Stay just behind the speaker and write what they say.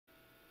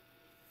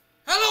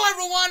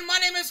everyone, my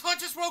name is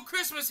Hunter's World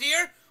Christmas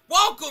here.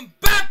 Welcome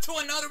back to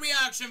another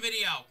reaction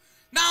video.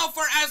 Now,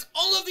 for as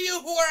all of you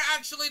who are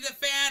actually the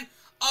fan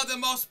of the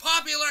most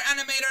popular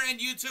animator and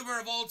YouTuber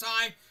of all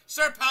time,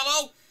 Sir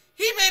Pello,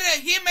 he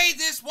made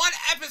this one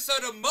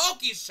episode of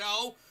Mokey's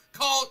show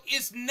called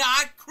It's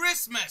Not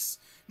Christmas.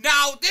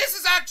 Now, this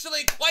is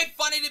actually quite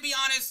funny, to be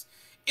honest.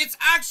 It's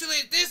actually,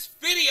 this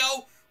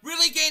video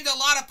really gained a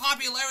lot of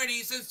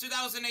popularity since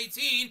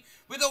 2018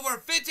 with over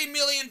 50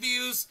 million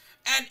views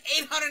and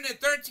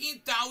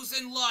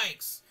 813,000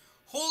 likes.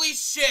 Holy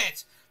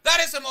shit. That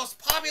is the most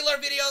popular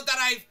video that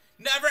I've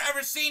never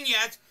ever seen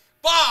yet,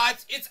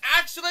 but it's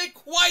actually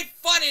quite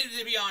funny,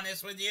 to be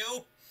honest with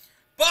you.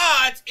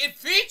 But it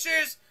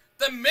features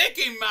the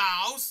Mickey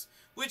Mouse,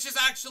 which is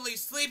actually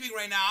sleeping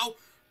right now.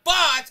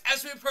 But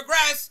as we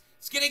progress,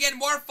 it's gonna get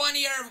more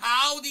funnier of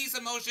how these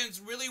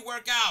emotions really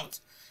work out.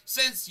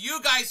 Since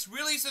you guys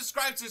really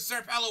subscribe to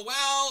Sir Pello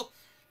well,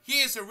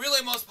 he is the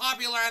really most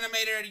popular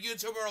animator and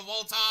YouTuber of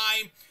all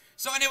time.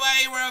 So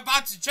anyway, we're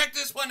about to check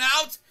this one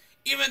out,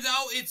 even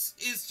though it's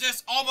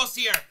just almost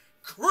here.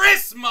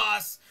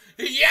 Christmas!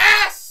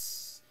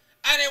 Yes!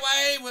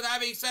 Anyway, with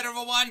that being said,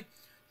 everyone,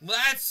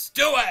 let's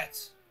do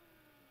it!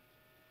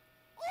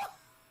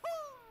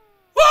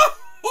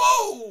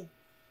 Woohoo!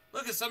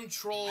 Look at some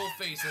troll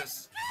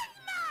faces.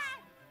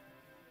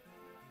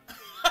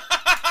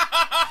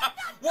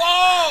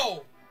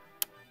 Whoa!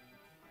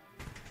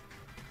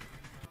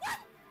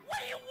 What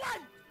do you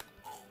want?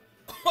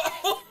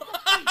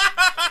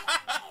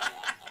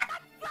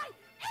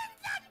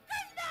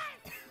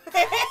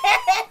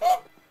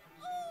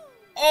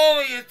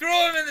 Oh, you threw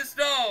him in the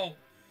snow.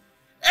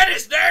 And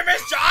his name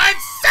is John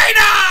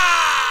Cena!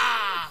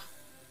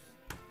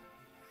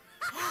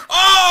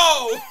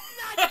 Oh!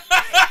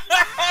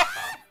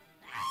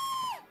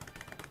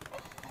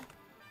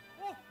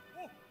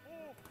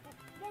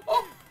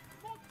 Oh.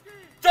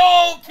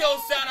 Don't kill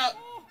Santa!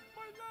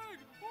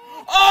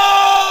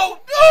 Oh,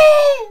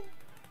 no!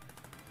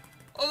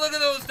 Oh, look at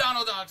those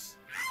Donald Ducks.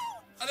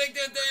 I think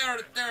that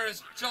they're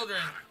his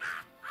children.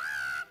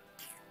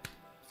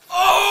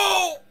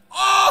 Oh!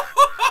 Oh!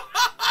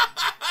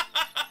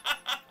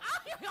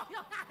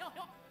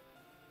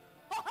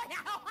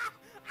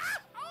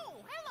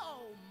 Oh,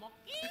 hello,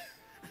 Mokey.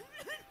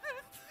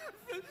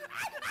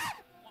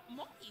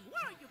 Mokey,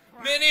 why are you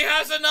crying? Minnie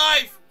has a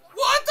knife.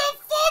 What the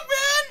fuck,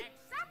 man?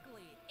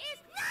 Exactly.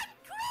 It's not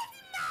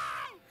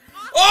Christmas.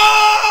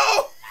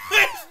 Oh!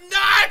 It's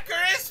not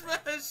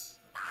Christmas!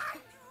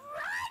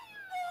 Run,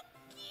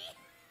 Mokey.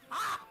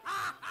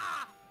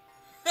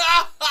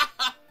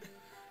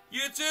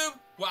 YouTube?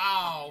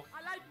 Wow.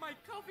 I like my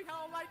coffee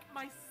how I like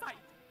my sight.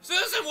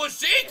 Susan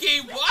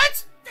Wojcicki,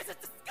 what? This is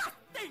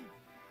disgusting.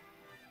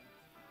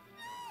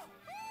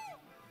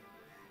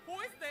 Who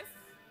is this?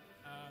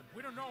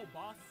 We don't know,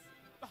 boss.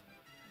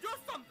 Do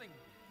something.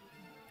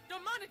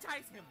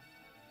 Demonetize him.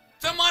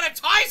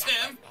 Demonetize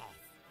him?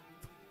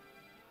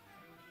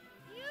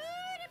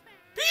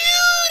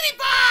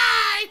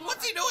 PewDiePie!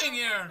 What's he doing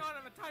here?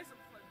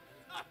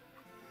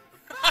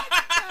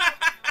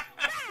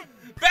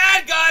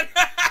 Bad gun!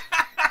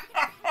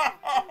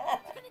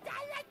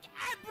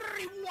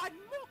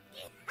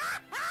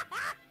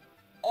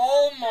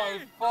 Oh my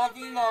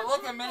fucking god,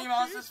 look at Minnie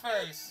Mouse's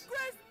face.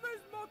 Christmas,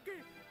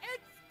 Mokey!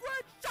 It's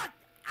great! Shut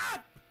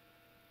up!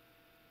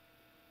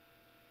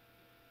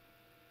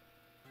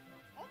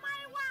 Oh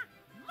my god!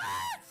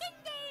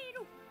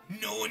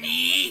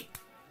 Noni?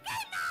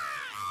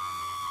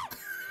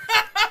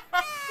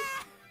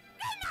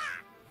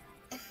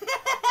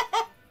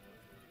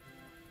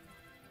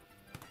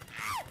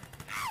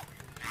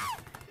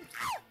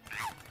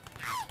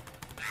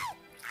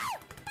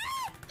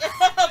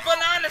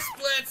 Banana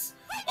splits!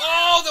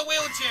 Oh, the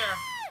wheelchair!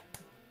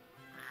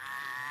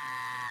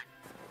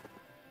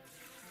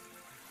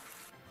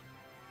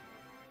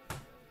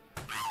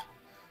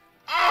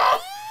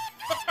 Oh!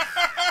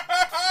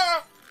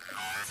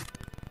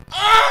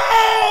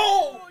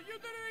 Oh!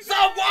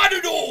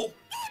 Zawadoodle!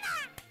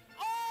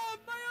 Oh,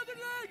 my other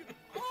leg!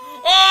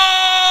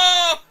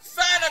 Oh!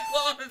 Santa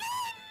Claus!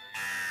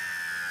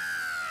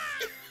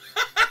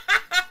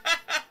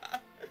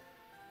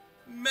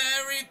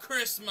 Merry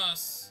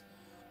Christmas!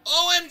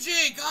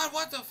 OMG! God,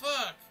 what the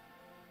fuck?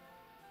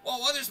 Whoa,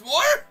 what, there's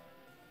more?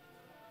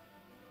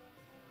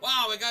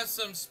 Wow, we got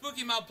some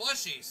Spooky Mouth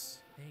plushies.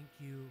 Thank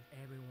you,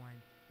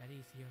 everyone that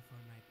is here for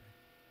my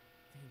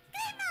birthday. Thank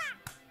you.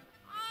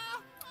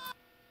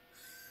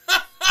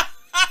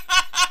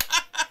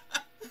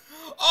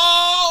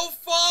 Oh,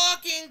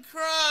 fucking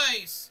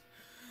Christ!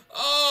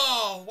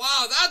 Oh,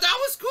 wow, that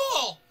was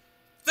cool!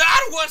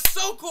 That was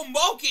so cool,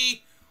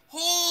 Mokey!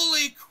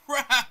 Holy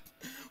crap!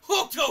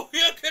 Look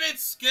at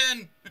its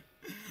skin!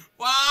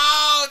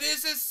 Wow,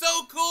 this is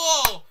so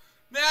cool!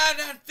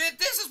 Man,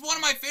 this is one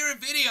of my favorite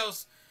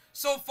videos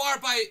so far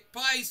by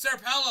Sir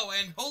Pello,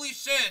 and holy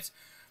shit!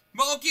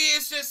 Mokey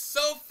is just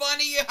so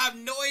funny, you have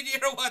no idea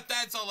what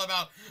that's all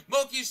about.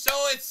 Mokey's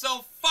show, it's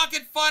so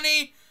fucking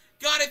funny!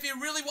 God, if you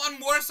really want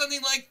more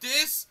something like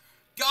this,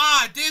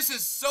 God, this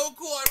is so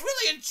cool. I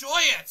really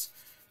enjoy it.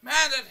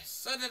 Man,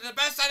 the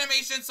best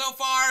animation so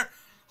far.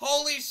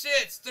 Holy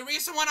shit. The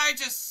reason when I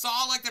just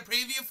saw, like, the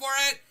preview for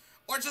it,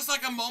 or just,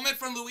 like, a moment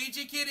from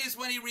Luigi Kid is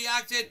when he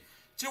reacted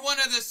to one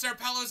of the Sir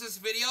Pellos'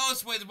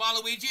 videos with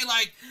Waluigi,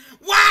 like,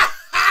 wah!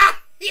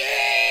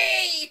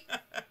 Yay!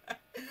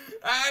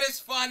 That is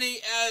funny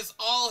as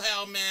all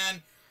hell,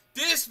 man.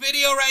 This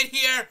video right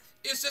here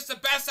is just the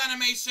best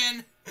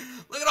animation.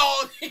 Look at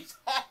all of these.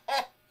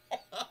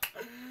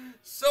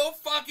 So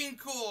fucking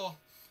cool.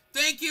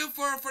 Thank you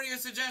for your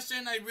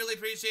suggestion. I really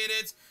appreciate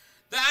it.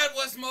 That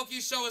was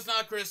Mokey's Show Is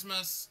Not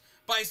Christmas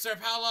by Sir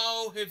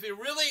Pello. If you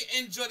really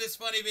enjoyed this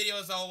funny video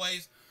as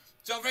always,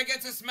 don't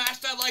forget to smash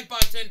that like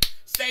button.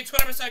 Stay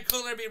 20%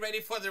 cooler. Be ready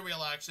for the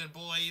real action,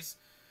 boys.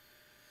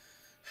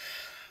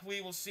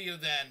 We will see you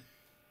then.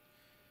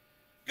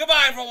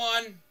 Goodbye,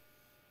 everyone.